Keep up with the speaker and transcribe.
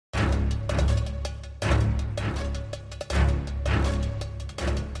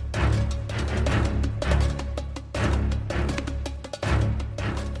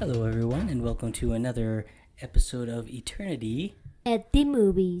Hello, everyone, and welcome to another episode of Eternity. At the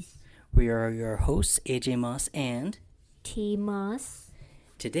movies. We are your hosts, AJ Moss, and T. Moss.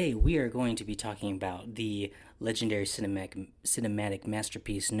 today we are going to be talking about the legendary cinematic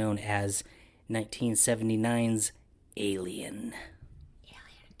masterpiece known as 1979's Alien.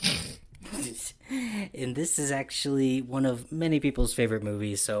 And this is actually one of many people's favorite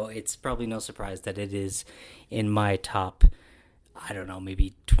movies, so it's probably no surprise that it is in my top, I don't know,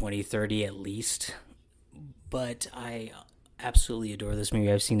 maybe 20, 30 at least. But I absolutely adore this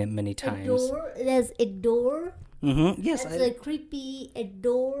movie. I've seen it many times. Adore? There's adore? Mm-hmm. Yes. That's a creepy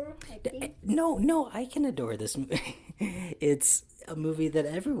adore, I think. No, I can adore this movie. It's a movie that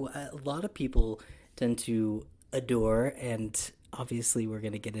a lot of people tend to adore, and obviously we're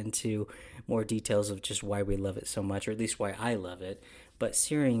going to get into more details of just why we love it so much, or at least why I love it. But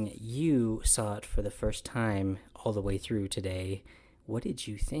Searing, you saw it for the first time all the way through today. What did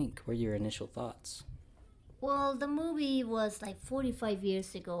you think? What were your initial thoughts? Well, the movie was like 45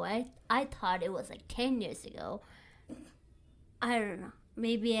 years ago. I thought it was like 10 years ago. I don't know.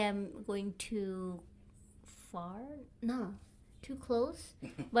 Maybe I'm going too far? No, too close.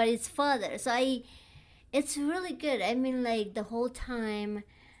 But it's further. It's really good. I mean, like, the whole time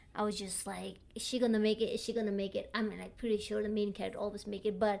I was just like, is she gonna make it? Is she gonna make it? I mean, like, pretty sure the main character always make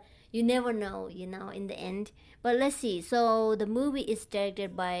it, but you never know, in the end. But let's see. So the movie is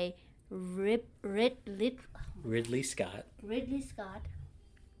directed by Ridley Scott. Ridley Scott.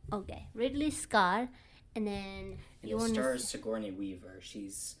 Okay, Ridley Scott, and then And it stars Sigourney Weaver.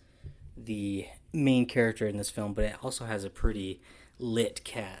 She's the main character in this film, but it also has a pretty lit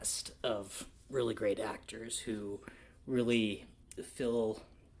cast of really great actors who really feel,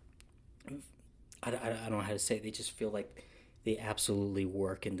 I don't know how to say it, they just feel like they absolutely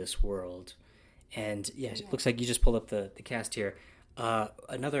work in this world. And yeah, it looks like you just pulled up the cast here.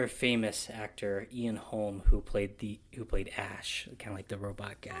 Another famous actor, Ian Holm, who played Ash, kind of like the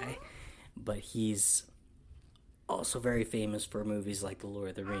robot guy, but he's also very famous for movies like The Lord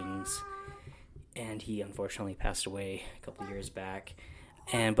of the Rings, and he unfortunately passed away a couple years back.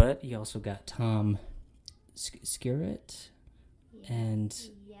 But you also got Tom Skerritt and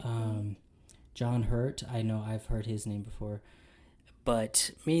John Hurt. I know I've heard his name before,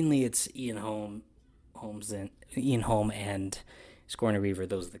 but mainly it's Ian Holm and Sigourney Weaver.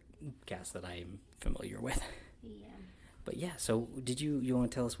 Those are the cast that I'm familiar with. Yeah. But yeah, so did you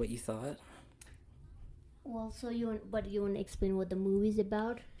want to tell us what you thought? Well, so you want to explain what the movie's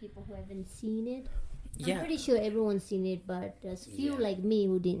about? People who haven't seen it. Yeah. I'm pretty sure everyone's seen it, but there's few like me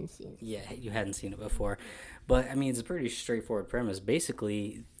who didn't see it. Yeah, you hadn't seen it before. But, I mean, it's a pretty straightforward premise.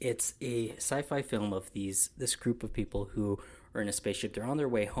 Basically, it's a sci-fi film of this group of people who are in a spaceship. They're on their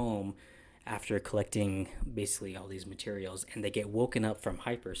way home after collecting basically all these materials, and they get woken up from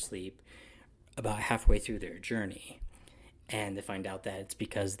hypersleep about halfway through their journey. And they find out that it's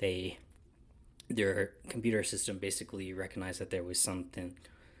because their computer system basically recognized that there was something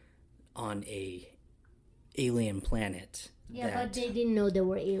on a alien planet. Yeah, but they didn't know there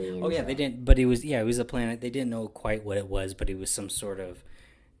were aliens. Oh yeah, they didn't. But it was a planet. They didn't know quite what it was, but it was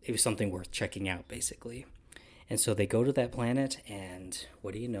something worth checking out, basically. And so they go to that planet, and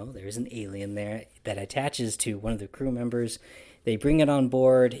what do you know? There's an alien there that attaches to one of the crew members. They bring it on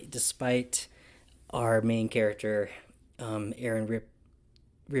board, despite our main character, Aaron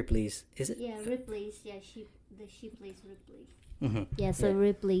Ripley's. Is it? Yeah, Ripley's. Yeah, she plays Ripley. Mm-hmm. Yeah, so yeah.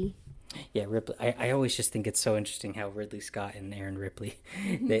 Ripley. Yeah, Ripley. I always just think it's so interesting how Ridley Scott and Aaron Ripley,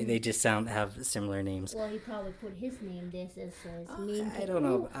 they just have similar names. Well, he probably put his name there as his main. I don't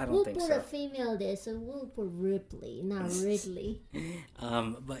know. I don't think so. We'll put a female there, so we'll put Ripley, not Ridley.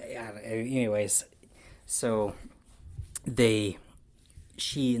 But yeah, anyways, so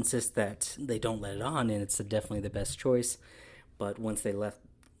she insists that they don't let it on, and it's definitely the best choice. But once they left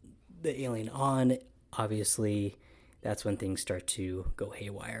the alien on, obviously, that's when things start to go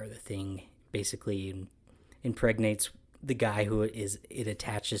haywire. The thing basically impregnates the guy who it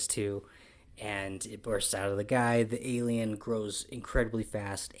attaches to, and it bursts out of the guy. The alien grows incredibly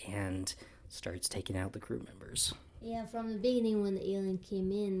fast and starts taking out the crew members. Yeah, from the beginning when the alien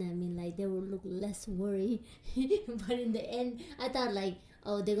came in, I mean, like, they would look less worried. But in the end, I thought, like,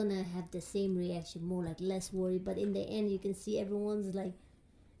 oh, they're gonna have the same reaction, more like less worried. But in the end, you can see everyone's like,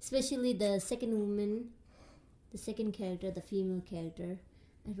 especially the second woman, the second character, the female character.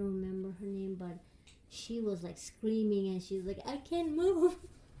 I don't remember her name, but she was like screaming and she was like, I can't move.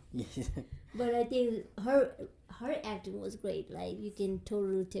 But I think her acting was great. Like, you can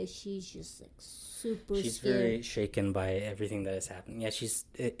totally tell she's just like super She's scared. very shaken by everything that is happening. Yeah,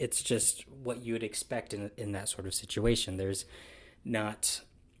 it's just what you would expect in that sort of situation. There's not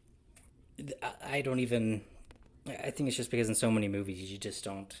I don't even. I think it's just because in so many movies you just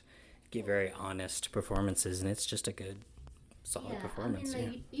don't get very honest performances, and it's just a good, solid Yeah, I mean, performance.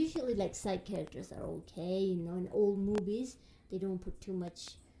 like Yeah. usually, like side characters are okay. In old movies, they don't put too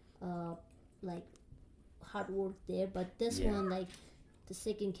much, uh, like hard work there. But this Yeah. one, like the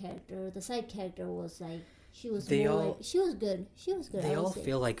second character, the side character was like she was They more like all she was good. She was good. they I would all say.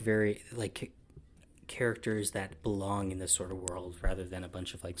 feel like very like characters that belong in this sort of world rather than a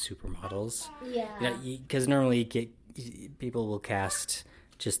bunch of like supermodels. Yeah, Because normally people will cast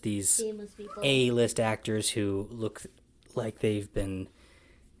just these famous people. A-list actors who look like they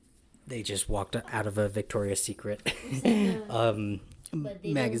just walked out of a Victoria's Secret But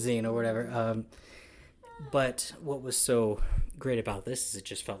they magazine or don't. whatever. But what was so great about this is it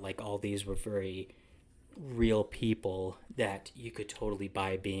just felt like all these were very real people that you could totally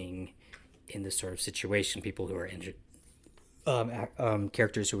buy being in this sort of situation. People who are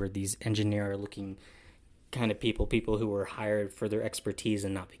characters who are these engineer-looking kind of people who were hired for their expertise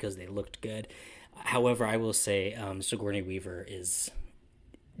and not because they looked good. However, I will say Sigourney Weaver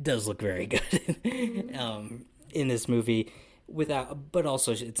does look very good in this movie. But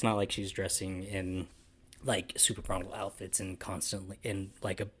also it's not like she's dressing in like supermodel outfits and constantly in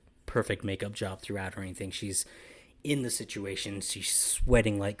like a perfect makeup job throughout or anything. She's in the situation. She's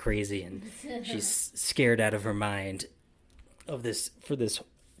sweating like crazy and she's scared out of her mind of this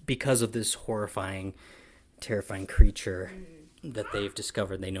because of this horrifying, terrifying creature that they've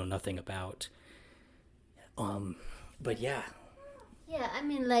discovered they know nothing about. But yeah, Yeah, I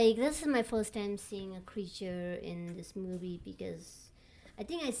mean, like this is my first time seeing a creature in this movie because I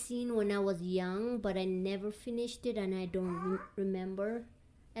think I seen when I was young, but I never finished it and I don't remember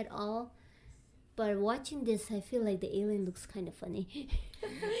at all. But watching this, I feel like the alien looks kind of funny.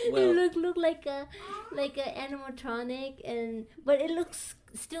 Well- it look like a animatronic, but it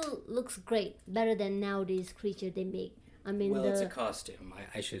still looks great, better than nowadays creature they make. I mean, well, it's a costume.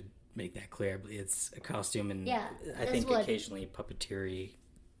 I should make that clear. It's a costume, and Yeah, I that's think what- occasionally puppeteer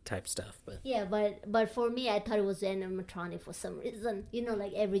type stuff. But yeah, but for me, I thought it was animatronic for some reason.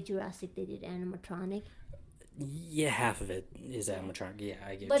 Like every Jurassic, they did animatronic. yeah, half of it is animatronic. Yeah,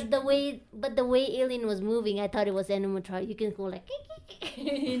 I get. But the way Alien was moving, I thought it was animatronic. You can go like,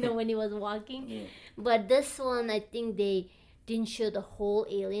 when he was walking. Yeah. But this one, I think they didn't show the whole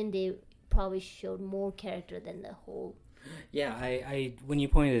alien. They probably showed more character than the whole. Yeah, I when you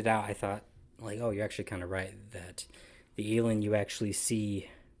pointed it out, I thought like, oh, you're actually kind of right that the alien you actually see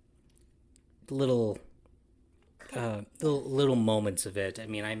little moments of it. I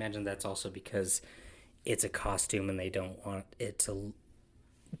mean, I imagine that's also because it's a costume and they don't want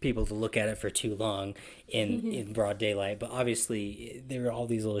people to look at it for too long in broad daylight. But obviously, there are all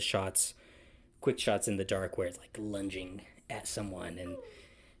these little quick shots in the dark where it's like lunging at someone,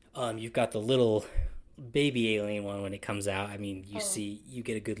 and you've got the little baby alien one when it comes out. I mean, you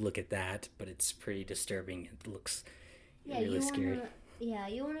get a good look at that, but it's pretty disturbing. It looks really scary.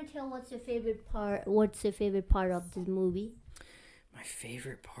 You wanna tell what's your favorite part? What's your favorite part of this movie? My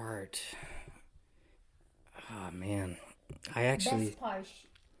favorite part. Oh man, I actually. Best part,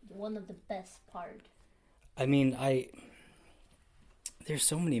 one of the best part. I mean, there's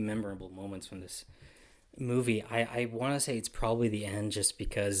so many memorable moments from this movie. I want to say it's probably the end, just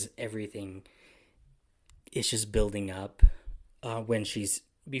because everything is just building up. When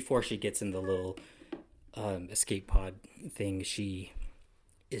before she gets in the little escape pod thing, she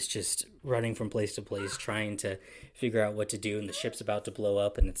is just running from place to place, trying to figure out what to do, and the ship's about to blow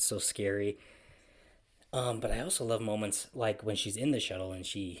up, and it's so scary. But I also love moments like when she's in the shuttle and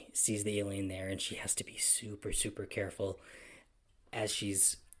she sees the alien there, and she has to be super, super careful as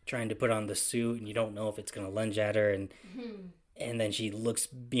she's trying to put on the suit, and you don't know if it's going to lunge at her, and then she looks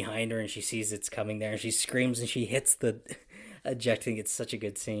behind her and she sees it's coming there, and she screams and she hits the ejecting. It's such a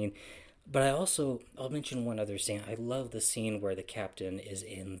good scene. But I'll mention one other scene. I love the scene where the captain is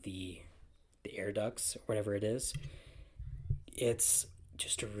in the air ducts, or whatever it is. It's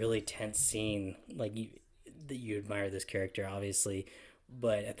just a really tense scene. Like, you admire this character, obviously,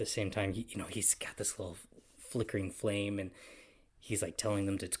 but at the same time, he's got this little flickering flame, and he's like telling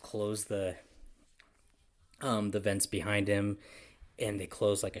them to close the vents behind him, and they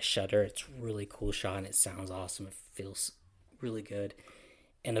close like a shutter. It's a really cool shot, and it sounds awesome. It feels really good.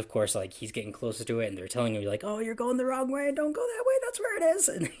 And of course, like, he's getting closer to it, and they're telling him, like, oh, you're going the wrong way. Don't go that way. That's where it is.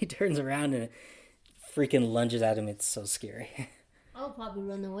 And he turns around and it freaking lunges at him. It's so scary. I'll probably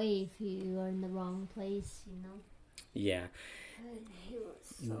run away if you are in the wrong place, Yeah. He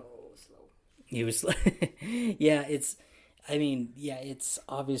was so slow. He was, yeah, it's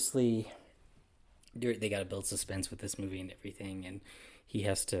obviously, they got to build suspense with this movie and everything, and he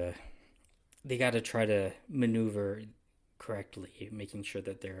has to they got to try to maneuver correctly, making sure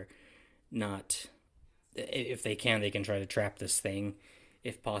that they're not, if they can, they can try to trap this thing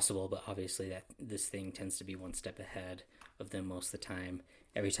if possible, but obviously that this thing tends to be one step ahead of them most of the time.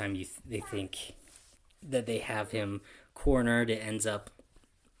 Every time they think that they have him cornered, it ends up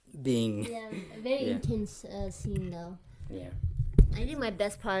being Yeah, a very yeah, intense scene though. yeah, I think my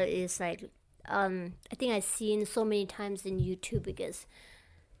best part is like, I think I've seen so many times in YouTube because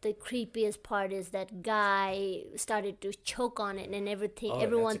the creepiest part is that guy started to choke on it and everything. Oh, that's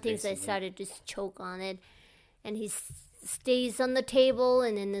Everyone a great thinks I scene, yeah. started to choke on it, and stays on the table,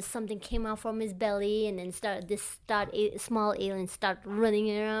 and then there's something came out from his belly, and then small alien start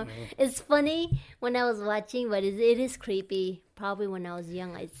running around. It's funny when I was watching, but it is creepy. Probably when I was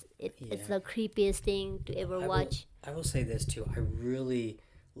young, it's Yeah. the creepiest thing to ever watch. I will say this too. I really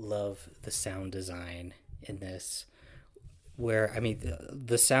love the sound design in this. Where I mean,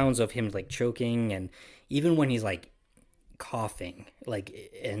 the sounds of him like choking, and even when he's like coughing,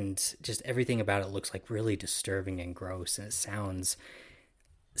 like, and just everything about it looks like really disturbing and gross, and it sounds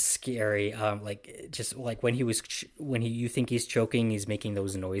scary. Like just like when you think he's choking, he's making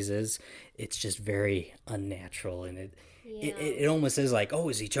those noises. It's just very unnatural, and it almost is like, oh,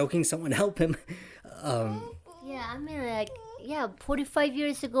 is he choking? Someone help him. Yeah, I mean, like, yeah, 45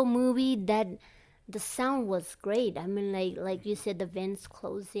 years ago movie that the sound was great. I mean, like you said, the vents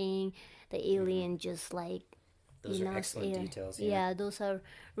closing, the alien just like, Those are excellent details. Yeah. yeah, those are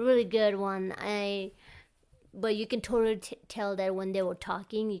really good one. But you can totally tell that when they were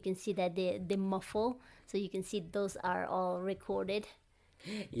talking, you can see that they muffle, so you can see those are all recorded.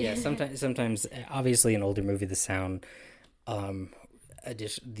 Yeah, sometimes, obviously, an older movie, the sound, the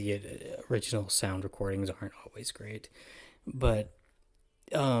original sound recordings aren't always great, but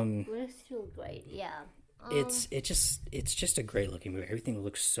But it's still great, yeah. it's just a great looking movie. Everything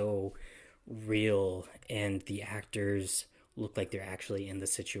looks so real, and the actors look like they're actually in the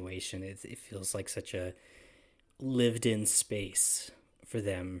situation. It feels like such a lived in space for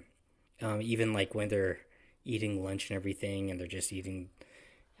them. Even like when they're eating lunch and everything, and they're just eating.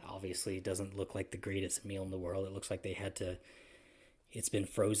 Obviously, it doesn't look like the greatest meal in the world. It looks like they had to. It's been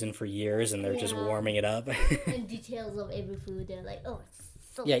frozen for years, and they're just Yeah. warming it up. And details of every food, they're like, oh, it's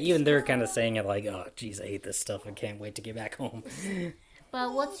so Yeah, even they're kind of saying it like, "Oh, geez, I hate this stuff. I can't wait to get back home."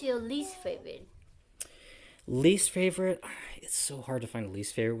 But what's your least favorite? Least favorite? It's so hard to find a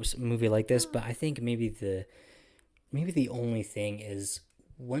least favorite with a movie like this, but I think maybe the only thing is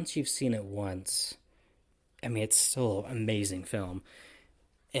once you've seen it once, I mean, it's still an amazing film,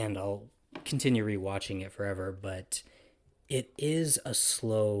 and I'll continue rewatching it forever, but it is a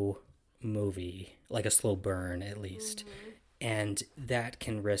slow movie, like a slow burn at least. And that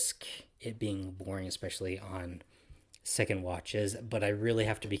can risk it being boring, especially on second watches. But I really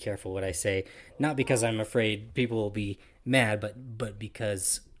have to be careful what I say, not because I'm afraid people will be mad, but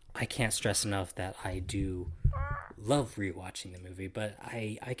because I can't stress enough that I do love rewatching the movie. But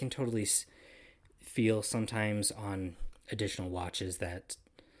I can totally feel sometimes on additional watches that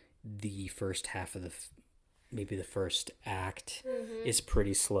the first half of maybe the first act is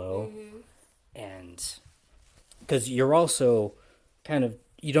pretty slow, and because you're also kind of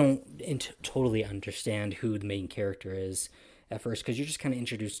you don't totally understand who the main character is at first, because you're just kind of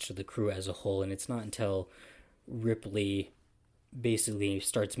introduced to the crew as a whole, and it's not until Ripley basically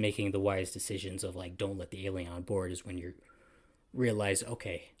starts making the wise decisions of like, don't let the alien on board, is when you realize,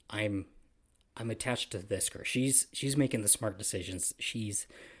 okay, I'm attached to this girl. She's making the smart decisions.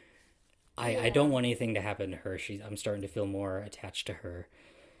 I don't want anything to happen to her. I'm starting to feel more attached to her,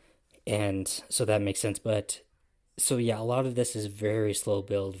 and so that makes sense. But so yeah, a lot of this is very slow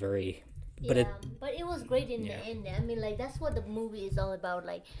build, but Yeah, but it was great in the end. I mean, like, that's what the movie is all about.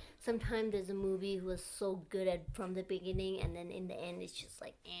 Like, sometimes there's a movie who was so good at from the beginning, and then in the end, it's just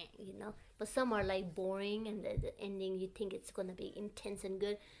like, eh. But some are like boring, and the ending you think it's gonna be intense and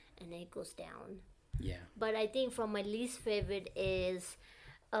good, and then it goes down. yeah, But I think from my least favorite is,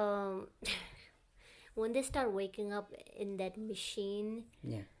 um, when they start waking up in that machine.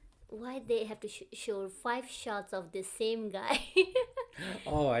 yeah. Why they have to show 5 shots of the same guy?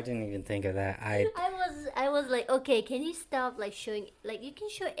 Oh, I didn't even think of that. I was like, okay, can you stop like showing, like, you can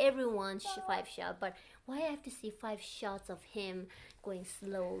show everyone 5 shot, but why I have to see 5 shots of him going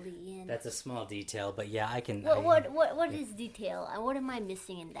slowly in? That's a small detail, but yeah, I can. What is detail? What am I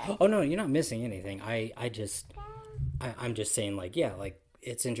missing in that? Oh no, you're not missing anything. I'm just saying, like, yeah, like,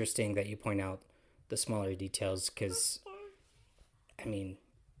 it's interesting that you point out the smaller details, because I mean,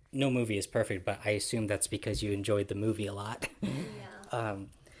 no movie is perfect, but I assume that's because you enjoyed the movie a lot. Yeah.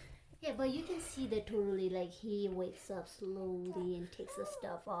 Yeah, but you can see that totally, like, he wakes up slowly and takes the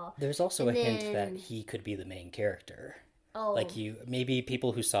stuff off. There's also a And hint that then, he could be the main character. oh, Like you, maybe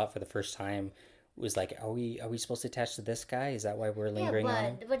people who saw it for the first time was like, are we supposed to attach to this guy? Is that why we're yeah, lingering on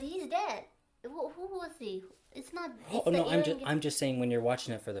him? but he's dead. Who was he? It's not, it's Oh the no, alien. I'm just saying when you're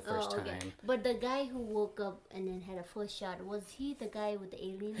watching it for the first Oh, okay. time. But the guy who woke up and then had a first shot, was he the guy with the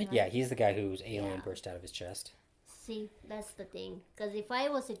alien? Right? Yeah, he's the guy whose alien Yeah. burst out of his chest. See, that's the thing. Because if I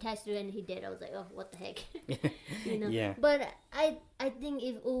was attached to it and he did, I was like, oh, what the heck, Yeah. But I think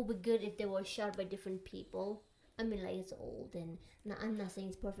it would be good if they were shot by different people. I mean, like, it's old, and I'm not saying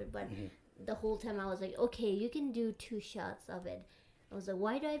it's perfect, but the whole time I was like, okay, you can do 2 shots of it. I was like,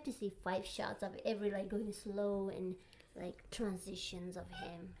 why do I have to see 5 shots of every, like, going slow and like transitions of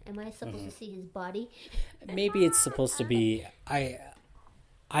him? Am I supposed to see his body? Maybe it's supposed to be.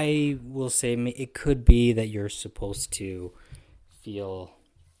 I will say it could be that you're supposed to feel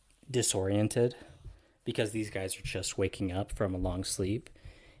disoriented because these guys are just waking up from a long sleep,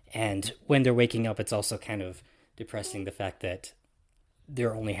 and when they're waking up, it's also kind of depressing the fact that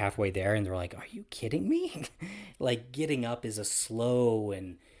they're only halfway there and they're like, are you kidding me? Like, getting up is a slow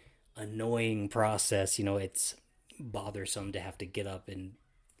and annoying process. It's bothersome to have to get up and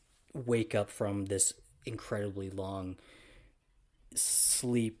wake up from this incredibly long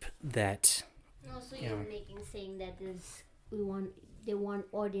sleep that Also, you're saying that they want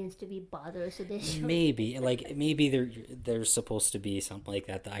audience to be bothered, so they show. maybe there's supposed to be something like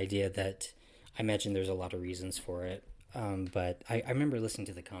that. The idea that I imagine there's a lot of reasons for it. But I remember listening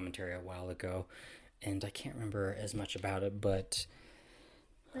to the commentary a while ago, and I can't remember as much about it. But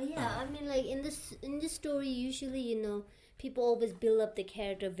yeah, I mean, like, in this story, usually, people always build up the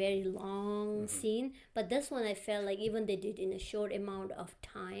character very long scene. But this one, I felt like even they did in a short amount of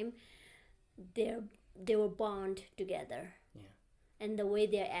time, they were bond together. Yeah. And the way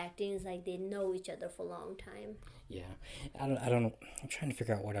they're acting is like they know each other for a long time. Yeah, I don't. I'm trying to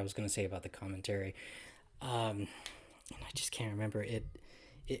figure out what I was going to say about the commentary. And I just can't remember it.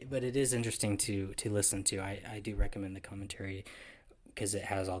 But it is interesting to listen to. I do recommend the commentary because it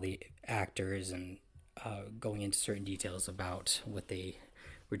has all the actors and going into certain details about what they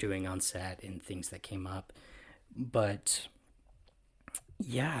were doing on set and things that came up. But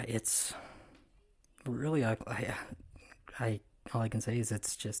yeah, it's really I all I can say is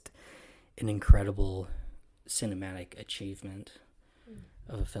it's just an incredible cinematic achievement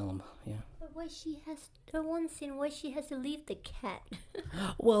of a film. Yeah. But why she has to leave the cat?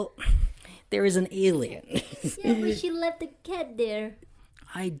 Well, there is an alien. Yeah, but she left the cat there.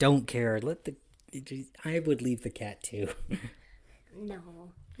 I don't care. I would leave the cat too.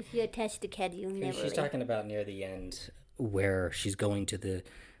 No, if you attach the cat, you'll never. She's talking about near the end where she's going to the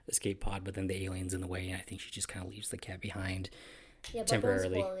escape pod, but then the alien's in the way, and I think she just kind of leaves the cat behind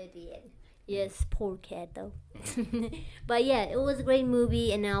temporarily. But don't spoil it yet. Yes, poor cat though. But yeah, it was a great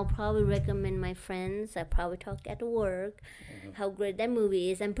movie, and I'll probably recommend my friends. I probably talk at work how great that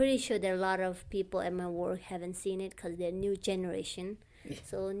movie is. I'm pretty sure there are a lot of people at my work haven't seen it because they're new generation.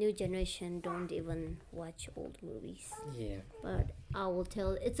 So new generation don't even watch old movies. Yeah. But I will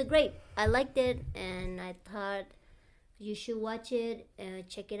tell it's I liked it, and I thought you should watch it and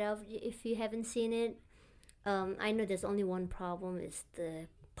check it out if you haven't seen it. I know there's only one problem, is the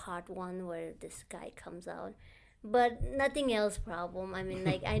part 1 where this guy comes out, but nothing else problem. I mean,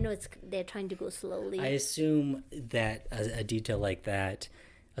 like, I know they're trying to go slowly. I assume that a detail like that,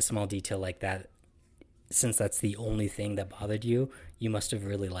 a small detail like that, since that's the only thing that bothered you, you must have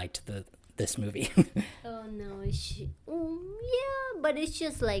really liked this movie. Oh no, yeah, but it's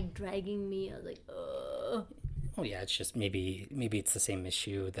just like dragging me. I was like, ugh. Oh yeah, it's just maybe it's the same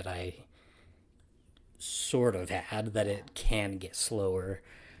issue that I sort of had, that it can get slower.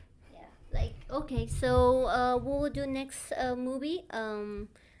 Yeah, like, okay, so what we'll do next movie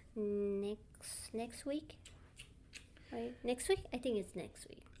next week, right? Next week, I think it's next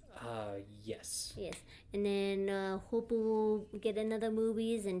week. Yes. Yes, and then hope we'll get another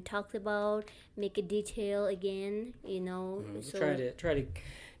movies and talk about, make it detail again. So try to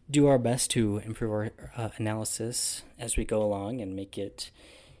do our best to improve our analysis as we go along and make it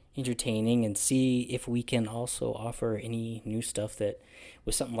entertaining, and see if we can also offer any new stuff that,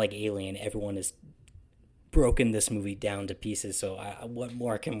 with something like Alien, everyone has broken this movie down to pieces. So what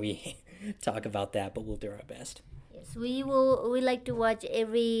more can we talk about that? But we'll do our best. Yes, we like to watch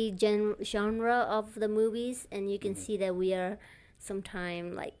every genre of the movies, and you can see that we are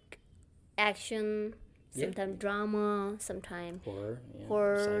sometimes like action, sometimes drama, sometimes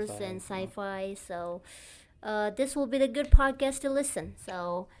horrors sci-fi, and sci-fi. So this will be a good podcast to listen.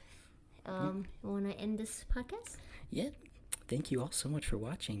 So you want to end this podcast? Yeah. thank you all so much for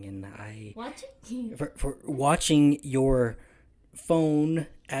watching, and Watching? for watching your phone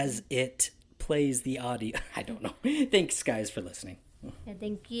as it plays the audio. I don't know. Thanks, guys, for listening.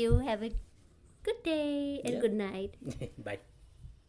 Thank you. Have a good day and Yep. good night. Bye.